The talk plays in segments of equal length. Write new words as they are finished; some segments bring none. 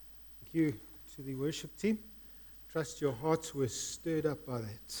you to the worship team. Trust your hearts were stirred up by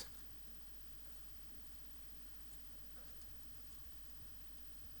that.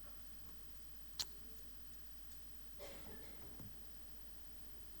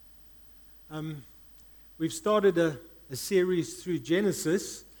 We've started a series through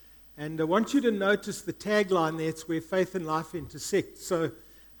Genesis, and I want you to notice the tagline there. It's where faith and life intersect. So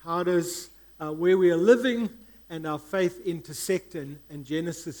how does where we are living and our faith intersect, and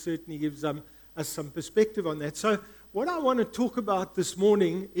Genesis certainly gives us some perspective on that. So what I want to talk about this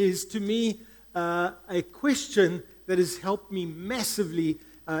morning is, to me, a question that has helped me massively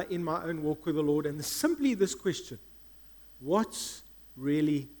in my own walk with the Lord, and simply this question: what's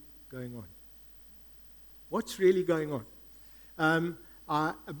really going on? What's really going on?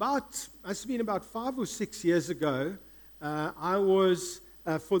 Must have been about 5 or 6 years ago, I was,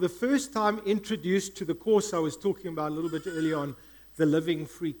 for the first time, introduced to the course I was talking about a little bit earlier on, the Living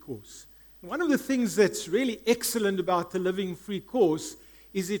Free course. One of the things that's really excellent about the Living Free course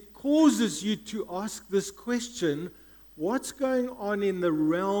is it causes you to ask this question: what's going on in the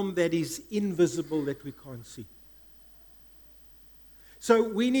realm that is invisible, that we can't see? So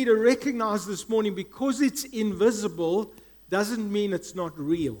we need to recognize this morning, because it's invisible doesn't mean it's not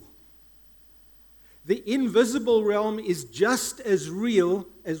real. The invisible realm is just as real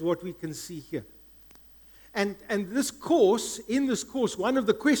as what we can see here. And in this course, one of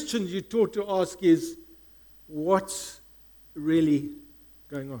the questions you're taught to ask is, what's really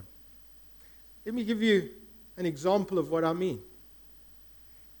going on? Let me give you an example of what I mean.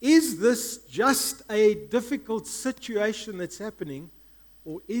 Is this just a difficult situation that's happening,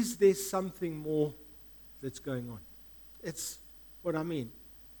 or is there something more that's going on? It's what I mean.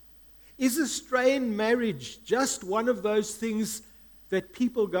 Is a strained marriage just one of those things that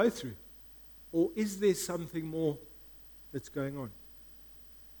people go through? Or is there something more that's going on?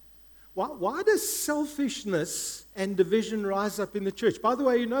 Why does selfishness and division rise up in the church? By the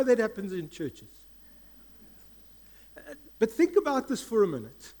way, you know that happens in churches. But think about this for a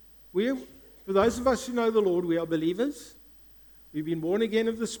minute. For those of us who know the Lord, we are believers. We've been born again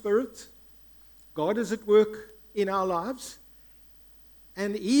of the Spirit. God is at work in our lives.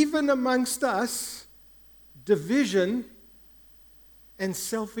 And even amongst us, division and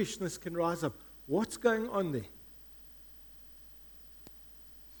selfishness can rise up. What's going on there?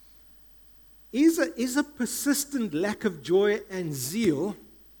 Is a persistent lack of joy and zeal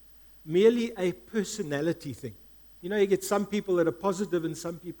merely a personality thing? You know, you get some people that are positive and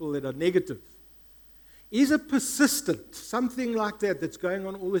some people that are negative. Is a persistent, something like that that's going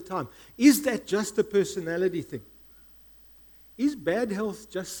on all the time, is that just a personality thing? Is bad health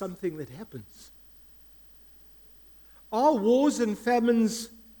just something that happens? Are wars and famines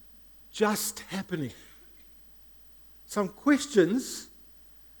just happening? Some questions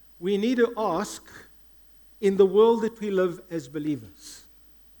we need to ask in the world that we live as believers.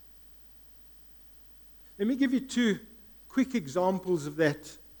 Let me give you 2 quick examples of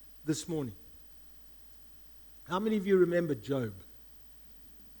that this morning. How many of you remember Job?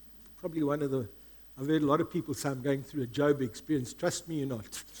 Probably I've heard a lot of people say, I'm going through a Job experience. Trust me, you're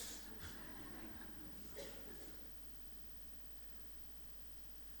not.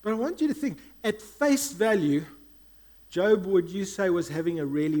 But I want you to think, at face value, Job, would you say, was having a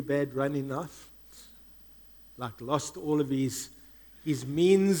really bad run in life? Like lost all of his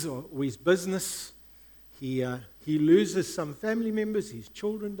means or his business. He loses some family members, his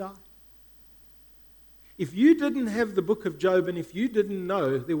children die. If you didn't have the book of Job, and if you didn't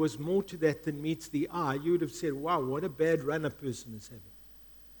know there was more to that than meets the eye, you would have said, wow, what a bad run a person is having.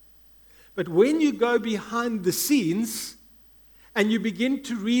 But when you go behind the scenes and you begin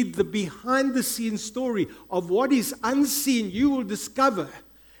to read the behind-the-scenes story of what is unseen, you will discover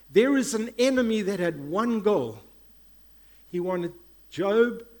there is an enemy that had one goal. He wanted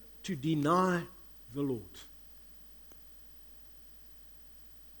Job to deny the Lord.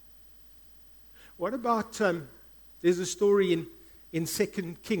 What about, there's a story in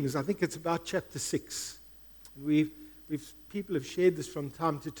 2 Kings, I think it's about chapter 6. People have shared this from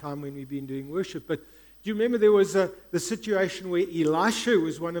time to time when we've been doing worship, but do you remember there was the situation where Elisha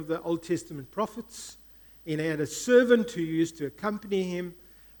was one of the Old Testament prophets, and he had a servant who used to accompany him,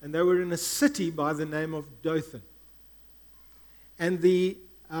 and they were in a city by the name of Dothan. And the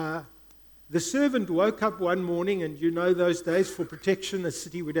servant woke up one morning, and you know those days, for protection, a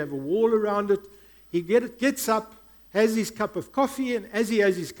city would have a wall around it. He gets up, has his cup of coffee, and as he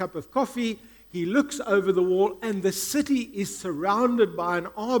has his cup of coffee, he looks over the wall, and the city is surrounded by an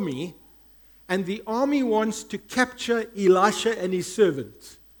army, and the army wants to capture Elisha and his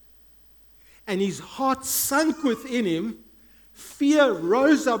servant. And his heart sunk within him, fear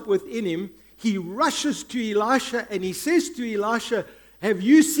rose up within him. He rushes to Elisha and he says to Elisha, have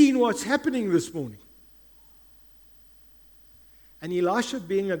you seen what's happening this morning? And Elisha,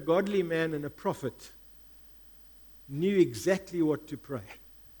 being a godly man and a prophet, knew exactly what to pray.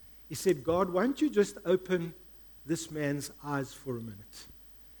 He said, God, why don't you just open this man's eyes for a minute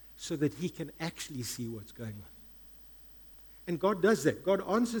so that he can actually see what's going on? And God does that. God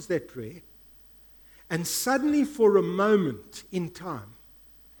answers that prayer. And suddenly, for a moment in time,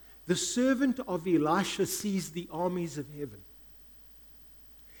 the servant of Elisha sees the armies of heaven.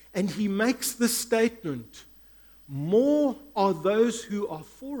 And he makes the statement, more are those who are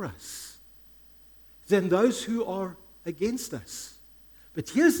for us than those who are against us. But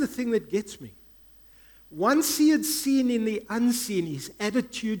here's the thing that gets me. Once he had seen in the unseen, his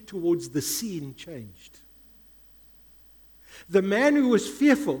attitude towards the seen changed. The man who was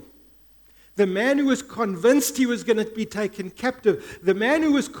fearful, the man who was convinced he was going to be taken captive, the man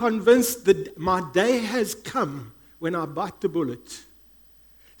who was convinced that my day has come when I bite the bullet,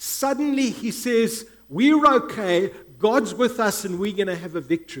 suddenly he says, we're okay, God's with us, and we're going to have a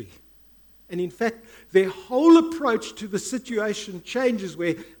victory. And in fact, their whole approach to the situation changes,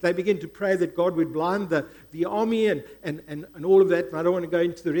 where they begin to pray that God would blind the army and all of that. And I don't want to go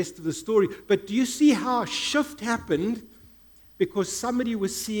into the rest of the story. But do you see how a shift happened? Because somebody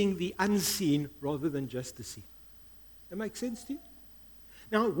was seeing the unseen rather than just the seen. That makes sense to you?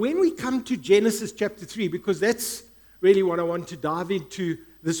 Now, when we come to Genesis chapter 3, because that's really what I want to dive into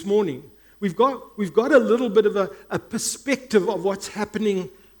this morning, we've got a little bit of a perspective of what's happening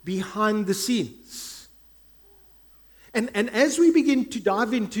behind the scenes. And as we begin to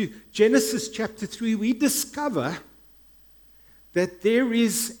dive into Genesis chapter 3, we discover that there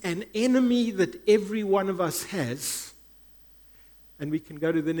is an enemy that every one of us has. And we can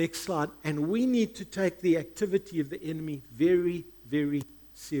go to the next slide. And we need to take the activity of the enemy very, very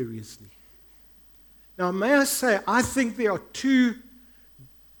seriously. Now, may I say, I think there are two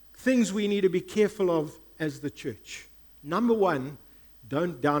things we need to be careful of as the church. Number one,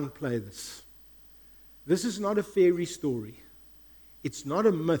 don't downplay this. This is not a fairy story. It's not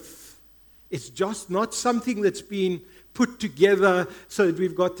a myth. It's just not something that's been put together so that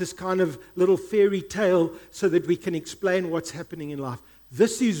we've got this kind of little fairy tale so that we can explain what's happening in life.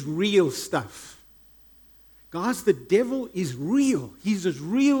 This is real stuff. Guys, the devil is real. He's as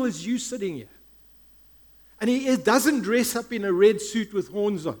real as you sitting here. And he doesn't dress up in a red suit with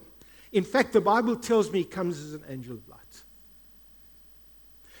horns on. In fact, the Bible tells me he comes as an angel of light.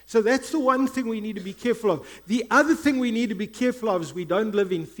 So that's the one thing we need to be careful of. The other thing we need to be careful of is we don't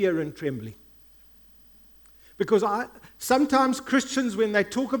live in fear and trembling. Because sometimes Christians, when they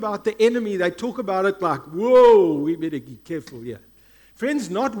talk about the enemy, they talk about it like, whoa, we better be careful here. Friends,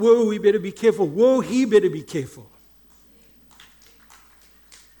 not whoa, we better be careful. Whoa, he better be careful.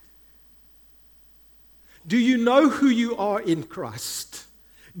 Do you know who you are in Christ?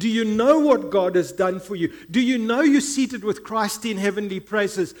 Do you know what God has done for you? Do you know you're seated with Christ in heavenly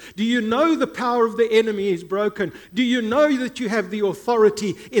places? Do you know the power of the enemy is broken? Do you know that you have the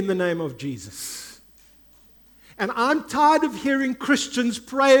authority in the name of Jesus? And I'm tired of hearing Christians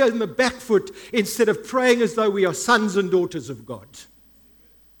pray in the back foot instead of praying as though we are sons and daughters of God.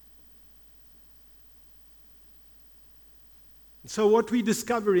 And so what we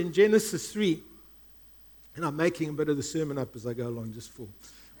discover in Genesis 3, and I'm making a bit of the sermon up as I go along just for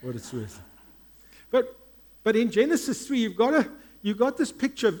what it's worth. But in Genesis 3, you've got this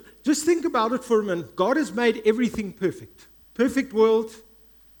picture of, just think about it for a minute. God has made everything perfect. Perfect world,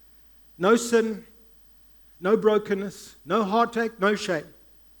 no sin, no brokenness, no heartache, no shame.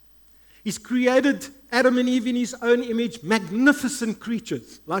 He's created Adam and Eve in his own image, magnificent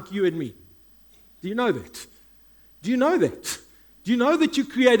creatures like you and me. Do you know that? Do you know that? Do you know that you're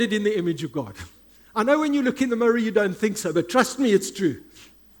created in the image of God? I know when you look in the mirror you don't think so, but trust me, it's true.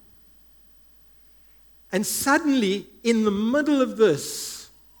 And suddenly, in the middle of this,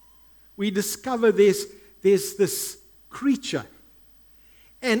 we discover there's this creature.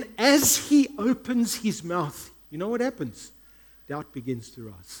 And as he opens his mouth, you know what happens? Doubt begins to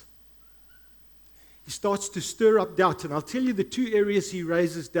rise. He starts to stir up doubt. And I'll tell you the two areas he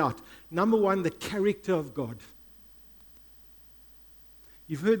raises doubt. Number one, the character of God.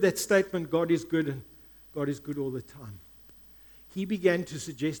 You've heard that statement, God is good, and God is good all the time. He began to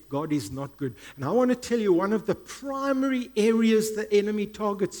suggest God is not good. And I want to tell you, one of the primary areas the enemy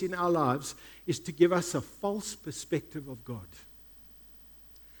targets in our lives is to give us a false perspective of God.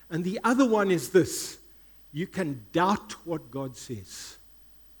 And the other one is this: you can doubt what God says.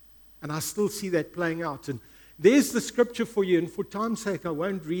 And I still see that playing out. And there's the scripture for you. And for time's sake, I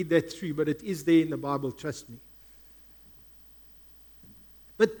won't read that through, but it is there in the Bible, trust me.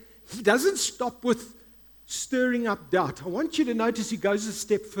 He doesn't stop with stirring up doubt. I want you to notice he goes a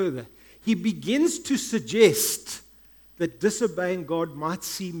step further. He begins to suggest that disobeying God might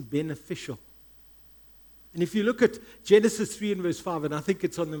seem beneficial. And if you look at Genesis 3 and verse 5, and I think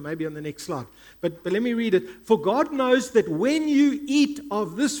it's maybe on the next slide, but let me read it. For God knows that when you eat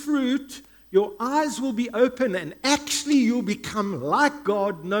of this fruit, your eyes will be open and actually you'll become like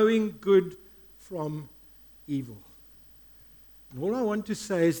God, knowing good from evil. And all I want to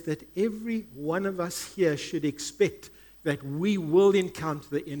say is that every one of us here should expect that we will encounter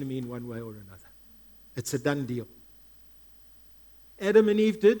the enemy in one way or another. It's a done deal. Adam and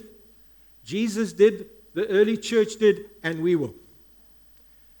Eve did, Jesus did, the early church did, and we will.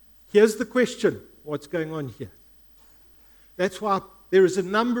 Here's the question, what's going on here? That's why there is a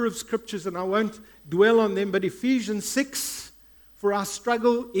number of scriptures, and I won't dwell on them, but Ephesians 6, for our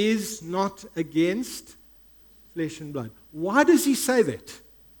struggle is not against flesh and blood. Why does he say that?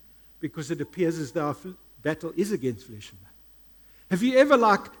 Because it appears as though our battle is against flesh and blood. Have you ever,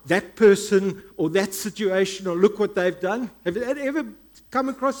 like that person or that situation, or look what they've done? Have you ever come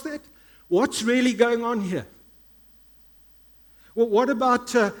across that? What's really going on here? Well, what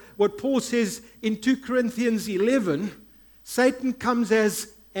about what Paul says in 2 Corinthians 11? Satan comes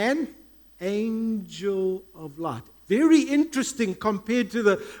as an angel of light. Very interesting compared to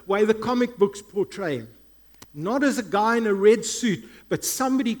the way the comic books portray him. Not as a guy in a red suit, but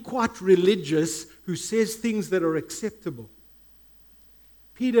somebody quite religious who says things that are acceptable.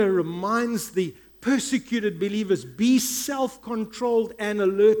 Peter reminds the persecuted believers, be self-controlled and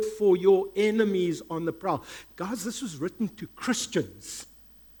alert, for your enemies on the prowl. Guys, this was written to Christians,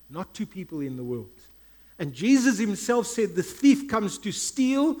 not to people in the world. And Jesus himself said the thief comes to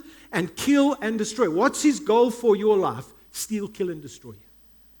steal and kill and destroy. What's his goal for your life? Steal, kill, and destroy you.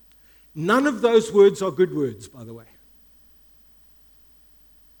 None of those words are good words, by the way.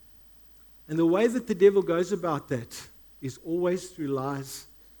 And the way that the devil goes about that is always through lies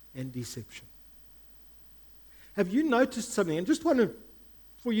and deception. Have you noticed something? I just want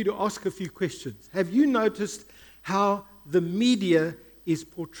for you to ask a few questions. Have you noticed how the media is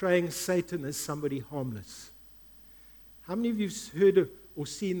portraying Satan as somebody harmless? How many of you have heard or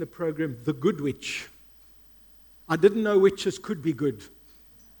seen the program The Good Witch? I didn't know witches could be good,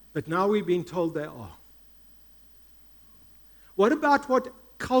 but now we've been told they are. What about what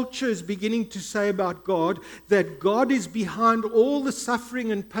culture is beginning to say about God, that God is behind all the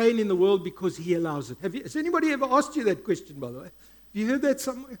suffering and pain in the world because he allows it? Has anybody ever asked you that question, by the way? Have you heard that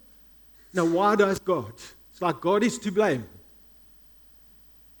somewhere? Now, why does God? It's like God is to blame.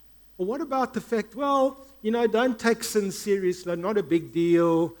 Or what about the fact, well, don't take sin seriously, not a big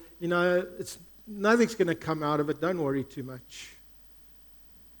deal, nothing's going to come out of it, don't worry too much.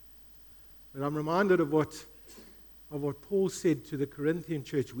 But I'm reminded of what Paul said to the Corinthian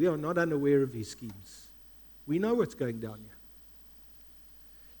church. We are not unaware of his schemes. We know what's going down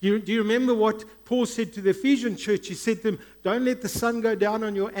here. Do you remember what Paul said to the Ephesian church? He said to them, don't let the sun go down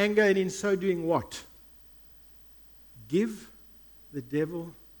on your anger, and in so doing what? Give the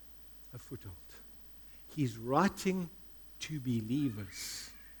devil a foothold. He's writing to believers.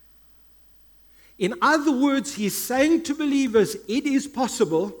 In other words, he's saying to believers, it is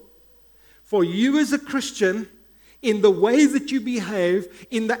possible for you as a Christian, in the way that you behave,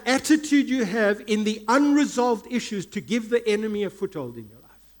 in the attitude you have, in the unresolved issues, to give the enemy a foothold in your life.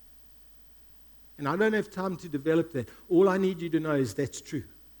 And I don't have time to develop that. All I need you to know is that's true.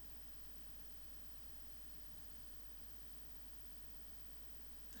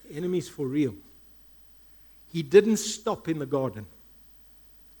 The enemy's for real. He didn't stop in the garden.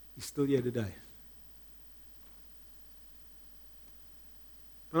 He's still here today.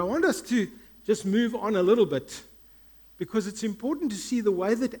 But I want us to just move on a little bit, because it's important to see the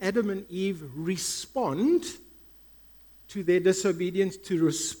way that Adam and Eve respond to their disobedience,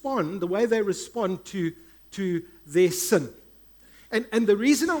 the way they respond to their sin. And the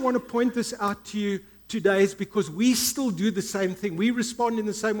reason I want to point this out to you today is because we still do the same thing. We respond in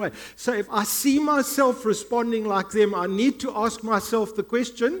the same way. So if I see myself responding like them, I need to ask myself the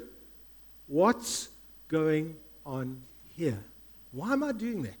question, what's going on here? Why am I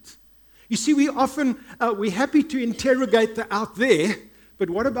doing that? You see, we're happy to interrogate the out there, but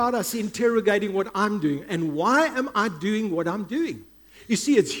what about us interrogating what I'm doing? And why am I doing what I'm doing? You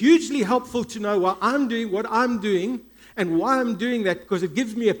see, it's hugely helpful to know why I'm doing what I'm doing and why I'm doing that, because it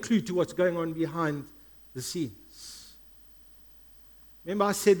gives me a clue to what's going on behind the scenes. Remember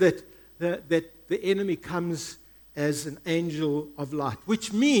I said that the enemy comes as an angel of light,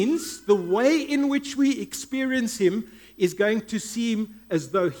 which means the way in which we experience him is going to seem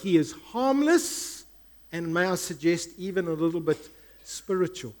as though he is harmless and, may I suggest, even a little bit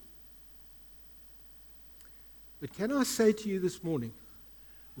spiritual. But can I say to you this morning,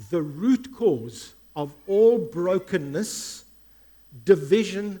 the root cause of all brokenness,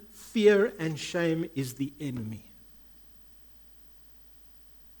 division, fear, and shame is the enemy.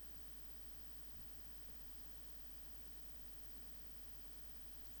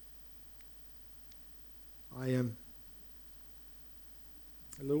 I am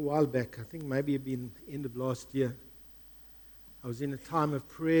a little while back, I think maybe it'd been the end of last year, I was in a time of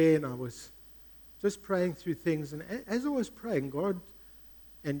prayer and I was just praying through things. And as I was praying, God,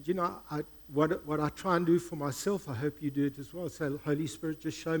 and what I try and do for myself, I hope you do it as well. Say, Holy Spirit,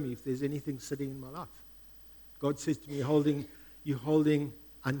 just show me if there's anything sitting in my life. God says to me, you're holding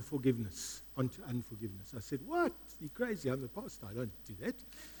unforgiveness onto unforgiveness. I said, what? You're crazy. I'm the pastor. I don't do that.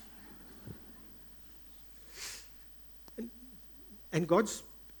 And God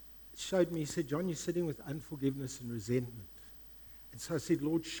showed me, He said, John, you're sitting with unforgiveness and resentment. And so I said,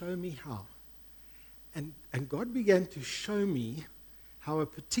 Lord, show me how. And God began to show me how a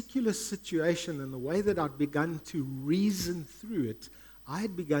particular situation and the way that I'd begun to reason through it, I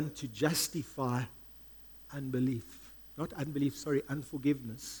had begun to justify unforgiveness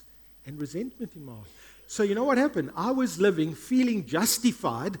and resentment in my heart. So you know what happened? I was living, feeling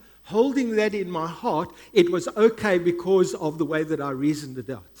justified, holding that in my heart. It was okay because of the way that I reasoned it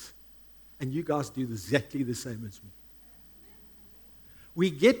out. And you guys do exactly the same as me.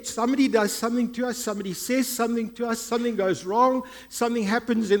 Somebody does something to us, somebody says something to us, something goes wrong, something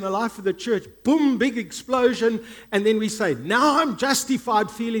happens in the life of the church, boom, big explosion, and then we say, now I'm justified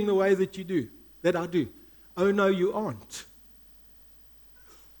feeling the way that I do. Oh no, you aren't.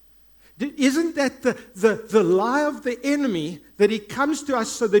 Isn't that the lie of the enemy, that he comes to us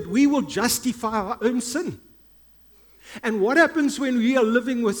so that we will justify our own sin? And what happens when we are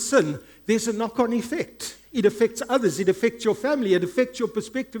living with sin? There's a knock-on effect. It affects others. It affects your family. It affects your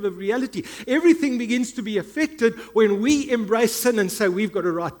perspective of reality. Everything begins to be affected when we embrace sin and say, we've got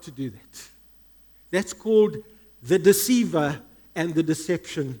a right to do that. That's called the deceiver and the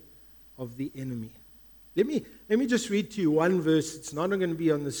deception of the enemy. Let me just read to you one verse. It's not going to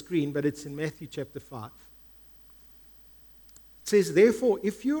be on the screen, but it's in Matthew chapter 5. It says, therefore,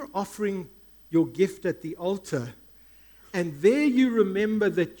 if you're offering your gift at the altar, and there you remember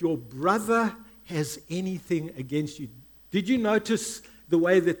that your brother has anything against you. Did you notice the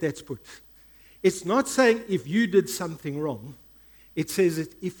way that that's put? It's not saying if you did something wrong. It says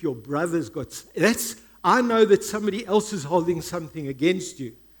that if your brother's got... I know that somebody else is holding something against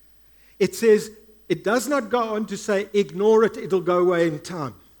you. It says, it does not go on to say, ignore it, it'll go away in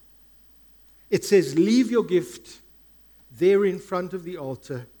time. It says, leave your gift there in front of the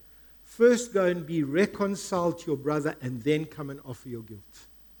altar. First go and be reconciled to your brother and then come and offer your guilt.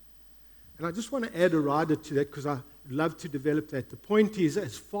 And I just want to add a rider to that because I love to develop that. The point is,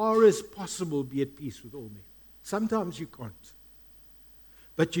 as far as possible, be at peace with all men. Sometimes you can't.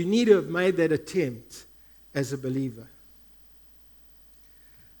 But you need to have made that attempt as a believer.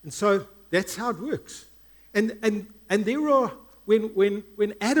 And so that's how it works. And there are,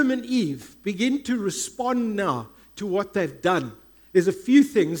 when Adam and Eve begin to respond now to what they've done, there's a few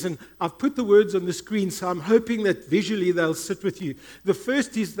things, and I've put the words on the screen, so I'm hoping that visually they'll sit with you. The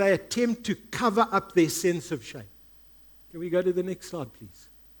first is they attempt to cover up their sense of shame. Can we go to the next slide, please?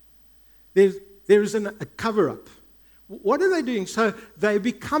 There is a cover-up. What are they doing? So they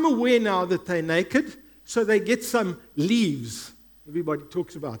become aware now that they're naked, so they get some leaves. Everybody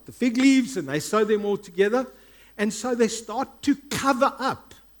talks about the fig leaves, and they sew them all together. And so they start to cover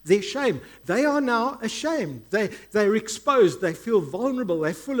up their shame. They are now ashamed. They're exposed. They feel vulnerable.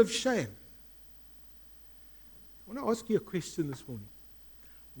 They're full of shame. I want to ask you a question this morning.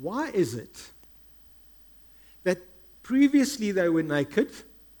 Why is it that previously they were naked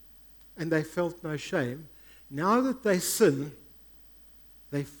and they felt no shame? Now that they sin,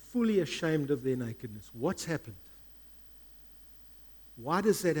 they're fully ashamed of their nakedness. What's happened? Why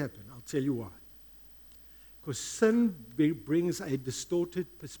does that happen? I'll tell you why. Because sin brings a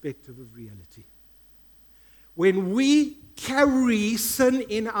distorted perspective of reality. When we carry sin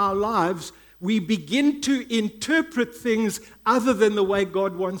in our lives, we begin to interpret things other than the way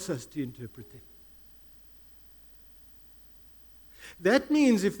God wants us to interpret them. That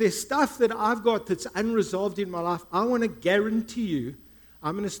means if there's stuff that I've got that's unresolved in my life, I want to guarantee you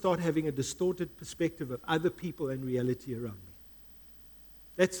I'm going to start having a distorted perspective of other people and reality around me.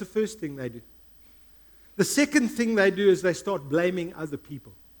 That's the first thing they do. The second thing they do is they start blaming other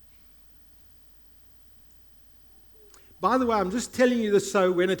people. By the way, I'm just telling you this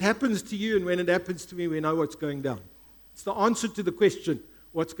so when it happens to you and when it happens to me, we know what's going down. It's the answer to the question,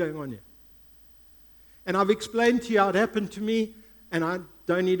 what's going on here? And I've explained to you how it happened to me, and I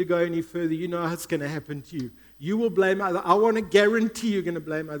don't need to go any further. You know what's going to happen to you. You will blame other. I want to guarantee you're going to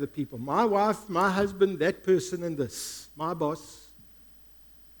blame other people. My wife, my husband, that person, and this. My boss.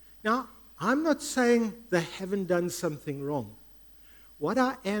 Now, I'm not saying they haven't done something wrong. What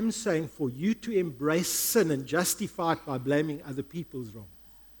I am saying, for you to embrace sin and justify it by blaming other people is wrong.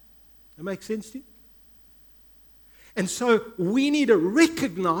 That makes sense to you? And so we need to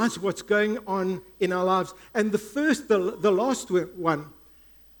recognize what's going on in our lives. And the last one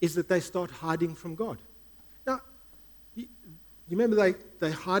is that they start hiding from God. Now, you remember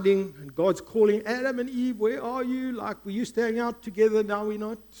they're hiding and God's calling, Adam and Eve, where are you? Like we used to hang out together, now we're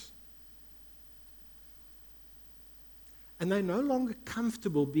not. And they're no longer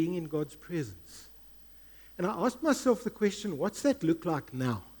comfortable being in God's presence. And I asked myself the question, what's that look like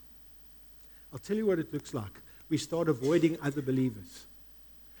now? I'll tell you what it looks like. We start avoiding other believers.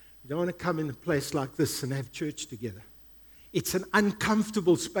 We don't want to come in a place like this and have church together. It's an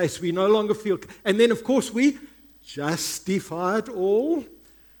uncomfortable space. We no longer feel... And then, of course, we justify it all.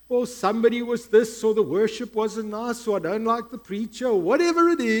 Or somebody was this, or the worship wasn't nice, or I don't like the preacher, or whatever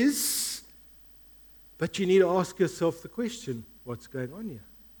it is. But you need to ask yourself the question, what's going on here?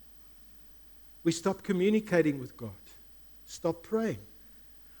 We stop communicating with God. Stop praying.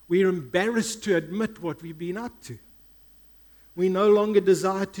 We're embarrassed to admit what we've been up to. We no longer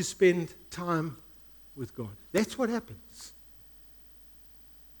desire to spend time with God. That's what happens.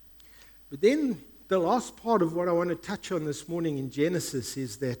 But then the last part of what I want to touch on this morning in Genesis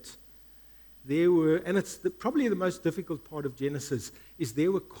is that there were, and it's probably the most difficult part of Genesis, is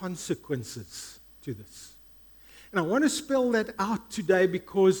there were consequences to this. And I want to spell that out today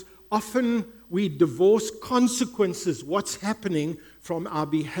because often we divorce consequences, what's happening, from our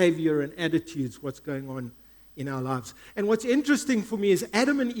behavior and attitudes, what's going on in our lives. And what's interesting for me is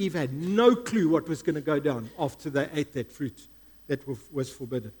Adam and Eve had no clue what was going to go down after they ate that fruit that was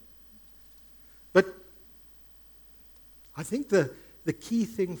forbidden. But I think the key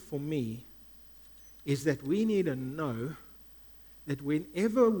thing for me is that we need to know that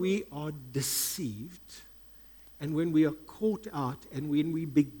whenever we are deceived and when we are caught out and when we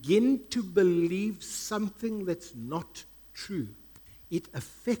begin to believe something that's not true, it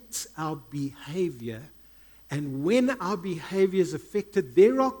affects our behavior. And when our behavior is affected,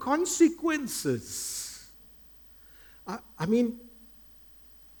 there are consequences. I mean,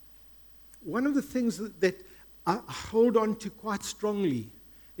 one of the things that I hold on to quite strongly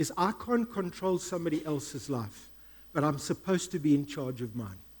is I can't control somebody else's life, but I'm supposed to be in charge of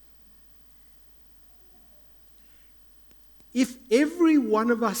mine. If every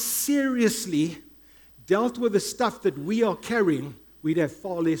one of us seriously dealt with the stuff that we are carrying, we'd have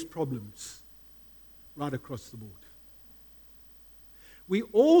far less problems right across the board. We're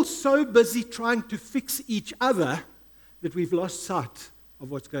all so busy trying to fix each other that we've lost sight of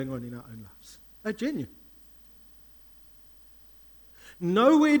what's going on in our own lives. That's genuine.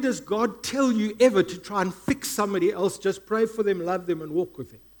 Nowhere does God tell you ever to try and fix somebody else. Just pray for them, love them, and walk with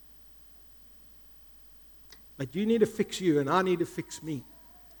them. But you need to fix you, and I need to fix me.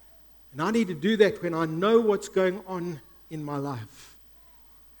 And I need to do that when I know what's going on in my life.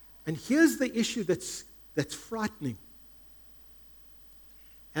 And here's the issue that's frightening.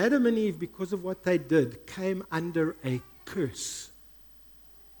 Adam and Eve, because of what they did, came under a curse.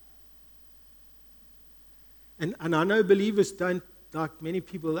 And I know believers don't, like many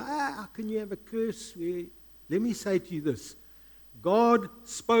people, how can you have a curse? Let me say to you this. God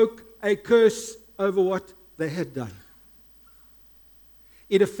spoke a curse over what they had done.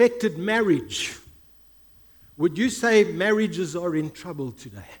 It affected marriage. Would you say marriages are in trouble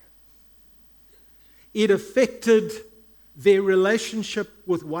today? It affected their relationship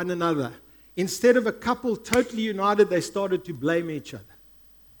with one another. Instead of a couple totally united, they started to blame each other.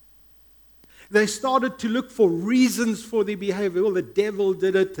 They started to look for reasons for their behavior. Well, the devil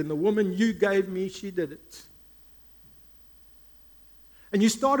did it, and the woman you gave me, she did it. And you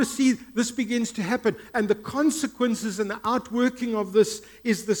start to see this begins to happen. And the consequences and the outworking of this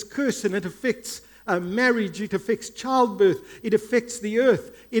is this curse, and it affects marriage, it affects childbirth, it affects the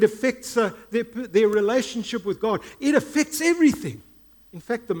earth, it affects their relationship with God. It affects everything. In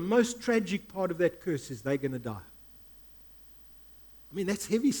fact, the most tragic part of that curse is they're going to die. I mean, that's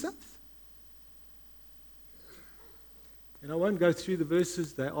heavy stuff. And I won't go through the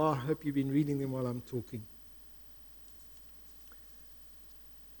verses. They are. I hope you've been reading them while I'm talking.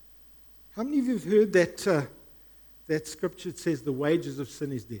 How many of you have heard that scripture that says the wages of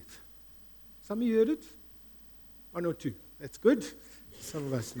sin is death? Some of you heard it? One or two. That's good. Some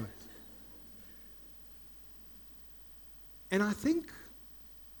of us know it. And I think,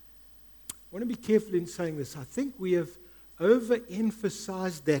 I want to be careful in saying this, I think we have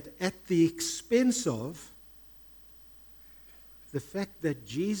overemphasized that at the expense of the fact that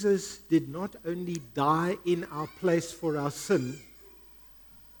Jesus did not only die in our place for our sin,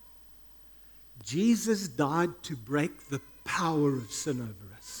 Jesus died to break the power of sin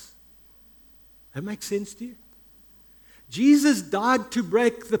over us. That makes sense to you? Jesus died to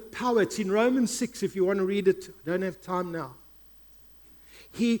break the power. It's in Romans 6 if you want to read it. I don't have time now.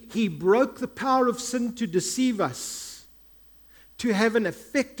 He broke the power of sin to deceive us, to have an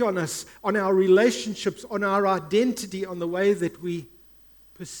effect on us, on our relationships, on our identity, on the way that we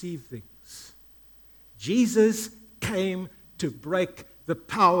perceive things. Jesus came to break the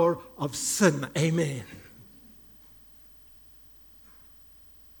power of sin. Amen.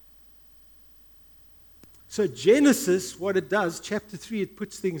 So Genesis, what it does, chapter 3, it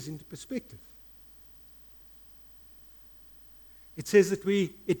puts things into perspective. It says that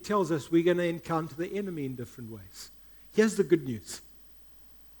it tells us we're going to encounter the enemy in different ways. Here's the good news.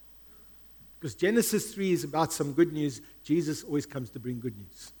 Because Genesis 3 is about some good news. Jesus always comes to bring good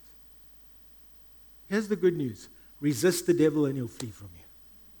news. Here's the good news. Resist the devil and he'll flee from you.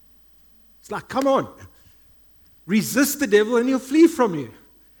 It's like, come on. Resist the devil and he'll flee from you.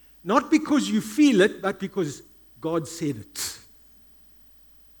 Not because you feel it, but because God said it.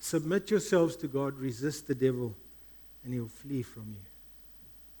 Submit yourselves to God, resist the devil, and he'll flee from you.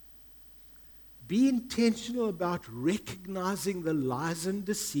 Be intentional about recognizing the lies and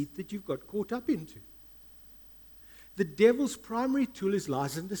deceit that you've got caught up into. The devil's primary tool is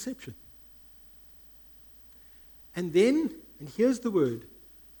lies and deception. And then, and here's the word,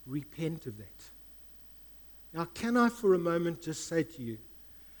 repent of that. Now, can I for a moment just say to you,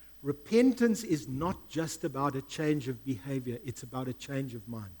 repentance is not just about a change of behavior, it's about a change of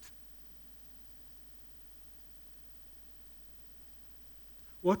mind.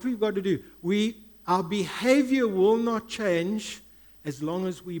 What we've got to do, our behavior will not change as long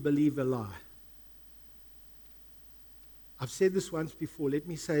as we believe a lie. I've said this once before, let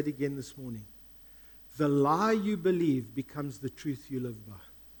me say it again this morning. The lie you believe becomes the truth you live by.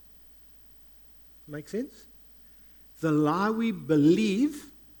 Make sense? The lie we believe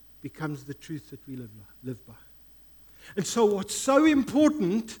becomes the truth that we live by. And so what's so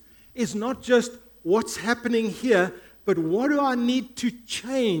important is not just what's happening here, but what do I need to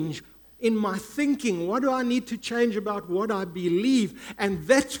change in my thinking? What do I need to change about what I believe? And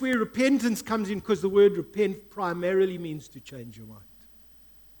that's where repentance comes in, because the word repent primarily means to change your mind.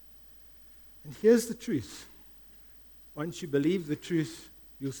 And here's the truth. Once you believe the truth,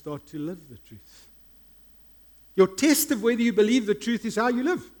 you'll start to live the truth. Your test of whether you believe the truth is how you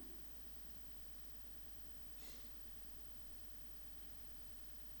live.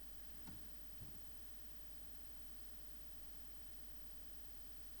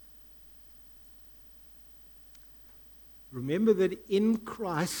 Remember that in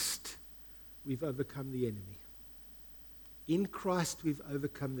Christ, we've overcome the enemy. In Christ, we've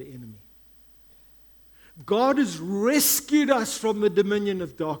overcome the enemy. God has rescued us from the dominion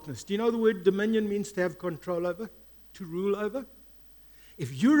of darkness. Do you know the word dominion means to have control over, to rule over?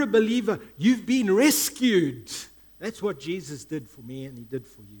 If you're a believer, you've been rescued. That's what Jesus did for me and he did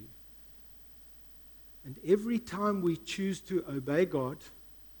for you. And every time we choose to obey God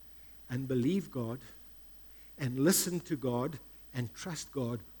and believe God, and listen to God and trust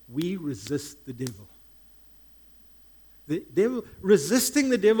God, we resist the devil. Resisting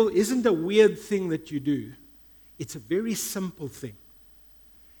the devil isn't a weird thing that you do. It's a very simple thing.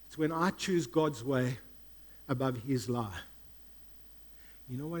 It's when I choose God's way above his lie.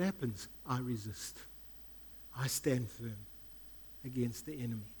 You know what happens? I resist. I stand firm against the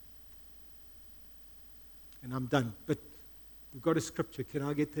enemy. And I'm done. But we've got a scripture. Can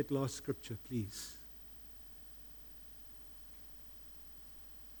I get that last scripture, please?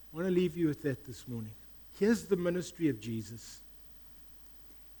 I want to leave you with that this morning. Here's the ministry of Jesus.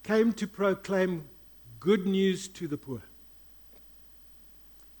 Came to proclaim good news to the poor.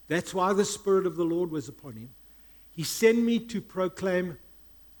 That's why the Spirit of the Lord was upon him. He sent me to proclaim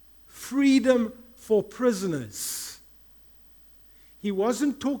freedom for prisoners. He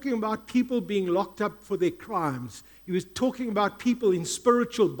wasn't talking about people being locked up for their crimes. He was talking about people in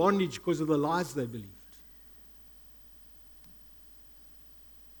spiritual bondage because of the lies they believed.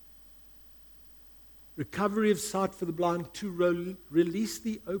 Recovery of sight for the blind, to release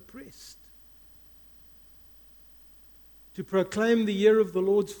the oppressed, to proclaim the year of the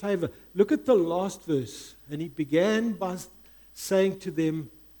Lord's favor. Look at the last verse. And he began by saying to them,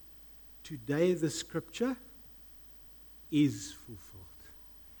 today the scripture is fulfilled.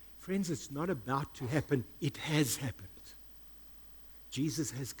 Friends, it's not about to happen. It has happened. Jesus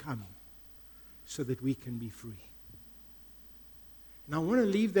has come so that we can be free. And I want to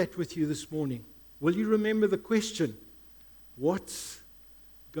leave that with you this morning. Will you remember the question, what's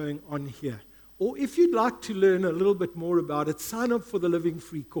going on here? Or if you'd like to learn a little bit more about it, sign up for the Living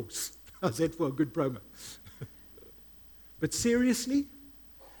Free course. How's that for a good promo? But seriously,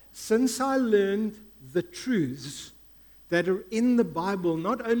 since I learned the truths that are in the Bible,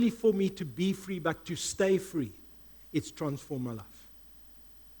 not only for me to be free, but to stay free, it's transformed my life.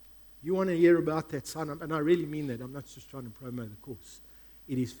 You want to hear about that, sign up. And I really mean that. I'm not just trying to promote the course.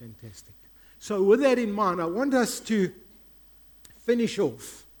 It is fantastic. So with that in mind, I want us to finish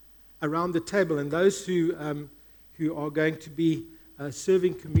off around the table. And those who are going to be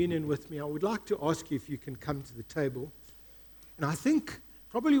serving communion with me, I would like to ask you if you can come to the table. And I think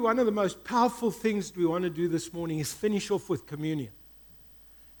probably one of the most powerful things we want to do this morning is finish off with communion.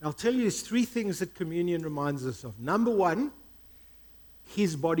 And I'll tell you, there's three things that communion reminds us of. Number one,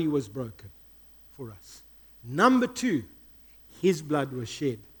 his body was broken for us. Number two, his blood was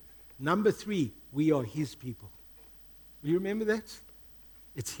shed. Number three, we are his people. Do you remember that?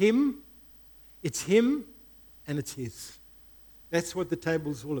 It's him, and it's his. That's what the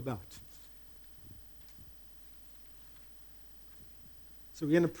table's all about. So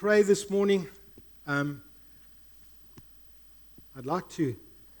we're going to pray this morning. I'd like to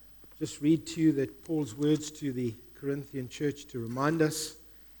just read to you that Paul's words to the Corinthian church to remind us.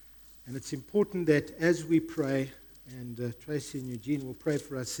 And it's important that as we pray, and Tracy and Eugene will pray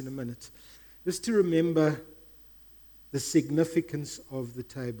for us in a minute, just to remember the significance of the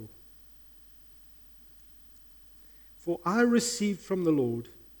table. For I received from the Lord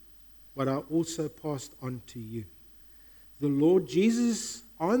what I also passed on to you. The Lord Jesus,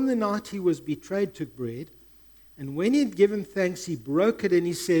 on the night he was betrayed, took bread, and when he had given thanks, he broke it and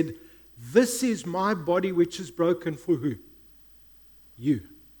he said, "This is my body which is broken for who? You.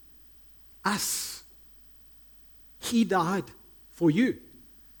 Us. He died for you.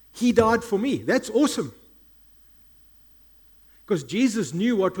 He died for me." That's awesome. Because Jesus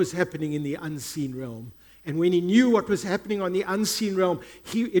knew what was happening in the unseen realm. And when he knew what was happening on the unseen realm,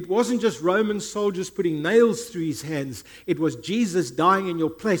 it wasn't just Roman soldiers putting nails through his hands. It was Jesus dying in your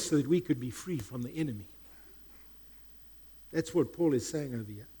place so that we could be free from the enemy. That's what Paul is saying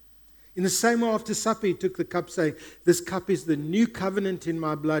over here. In the same way, after supper, he took the cup, saying, "This cup is the new covenant in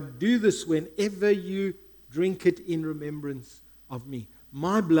my blood. Do this whenever you drink it in remembrance of me."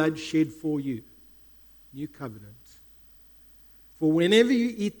 My blood shed for you. New covenant. For whenever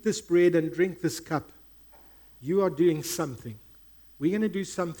you eat this bread and drink this cup, you are doing something. We're going to do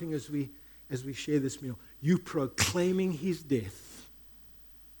something as we share this meal. You proclaiming his death.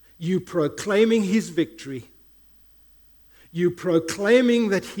 You proclaiming his victory. You proclaiming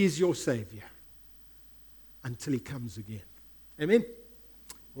that he's your Savior until he comes again. Amen?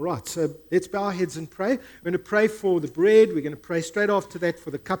 All right, so let's bow our heads and pray. We're going to pray for the bread. We're going to pray straight after that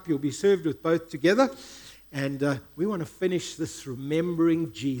for the cup. You'll be served with both together. And we want to finish this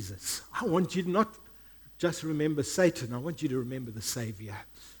remembering Jesus. I want you to not just remember Satan. I want you to remember the Savior. I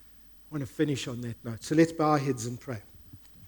want to finish on that note. So let's bow our heads and pray.